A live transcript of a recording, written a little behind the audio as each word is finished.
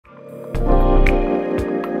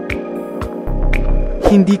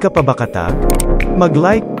Hindi ka pa ba katag?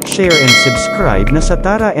 Mag-like, share and subscribe na sa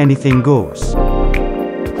Tara Anything Goes.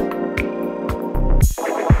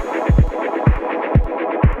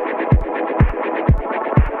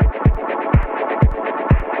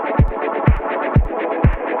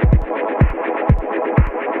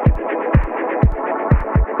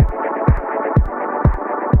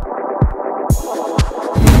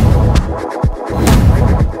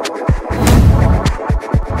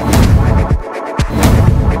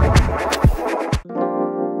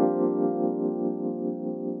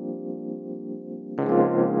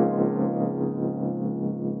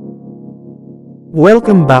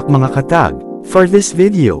 Welcome back mga katag. For this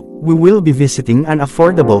video, we will be visiting an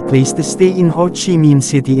affordable place to stay in Ho Chi Minh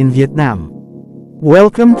City in Vietnam.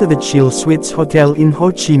 Welcome to the Chill Suites Hotel in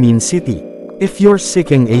Ho Chi Minh City. If you're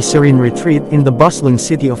seeking a serene retreat in the bustling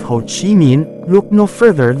city of Ho Chi Minh, look no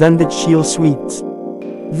further than the Chill Suites.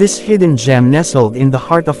 This hidden gem nestled in the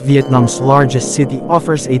heart of Vietnam's largest city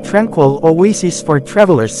offers a tranquil oasis for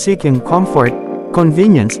travelers seeking comfort,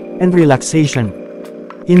 convenience, and relaxation.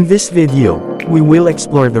 In this video, we will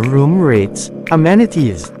explore the room rates,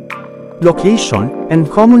 amenities, location, and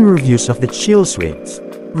common reviews of the Chill Suites.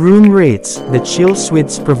 Room rates. The Chill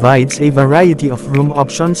Suites provides a variety of room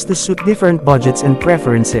options to suit different budgets and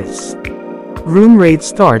preferences. Room rate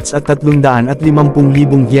starts at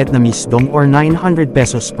 350,000 Vietnamese dong or 900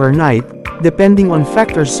 pesos per night, depending on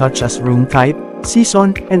factors such as room type,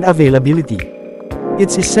 season, and availability.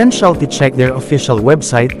 It's essential to check their official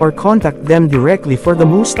website or contact them directly for the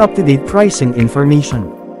most up-to-date pricing information.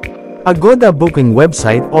 Agoda booking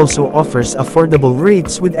website also offers affordable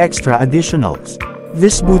rates with extra additionals.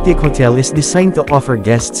 This boutique hotel is designed to offer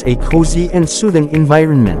guests a cozy and soothing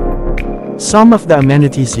environment. Some of the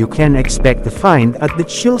amenities you can expect to find at the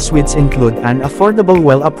Chill Suites include an affordable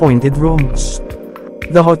well-appointed rooms.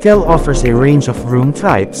 The hotel offers a range of room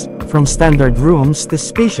types, from standard rooms to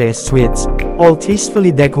spacious suites, all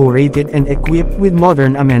tastefully decorated and equipped with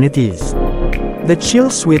modern amenities. The Chill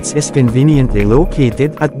Suites is conveniently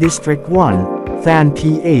located at District 1, Than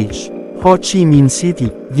PH, Ho Chi Minh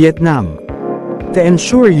City, Vietnam. To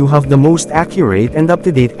ensure you have the most accurate and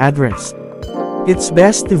up-to-date address, it's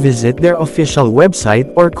best to visit their official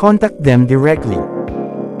website or contact them directly.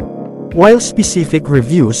 While specific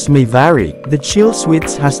reviews may vary, the Chill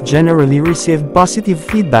Suites has generally received positive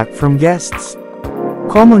feedback from guests.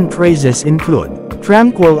 Common praises include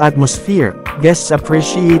tranquil atmosphere. Guests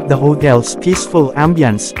appreciate the hotel's peaceful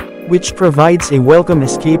ambience, which provides a welcome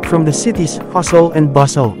escape from the city's hustle and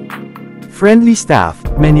bustle. Friendly staff.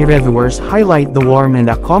 Many reviewers highlight the warm and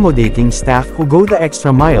accommodating staff who go the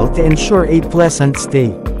extra mile to ensure a pleasant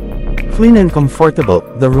stay. Clean and comfortable.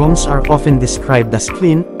 The rooms are often described as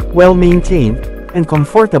clean, well-maintained, and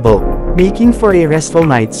comfortable, making for a restful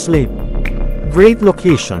night's sleep. Great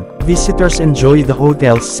location. Visitors enjoy the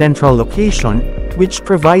hotel's central location, which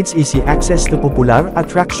provides easy access to popular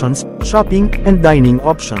attractions, shopping, and dining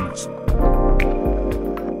options.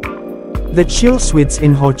 The Chill Suites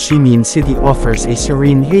in Ho Chi Minh City offers a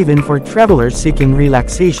serene haven for travelers seeking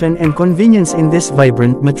relaxation and convenience in this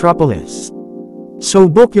vibrant metropolis. So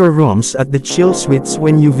book your rooms at the Chill Suites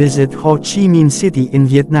when you visit Ho Chi Minh City in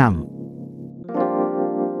Vietnam.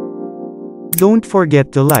 Don't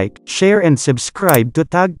forget to like, share and subscribe to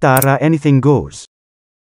Tara Anything Goes.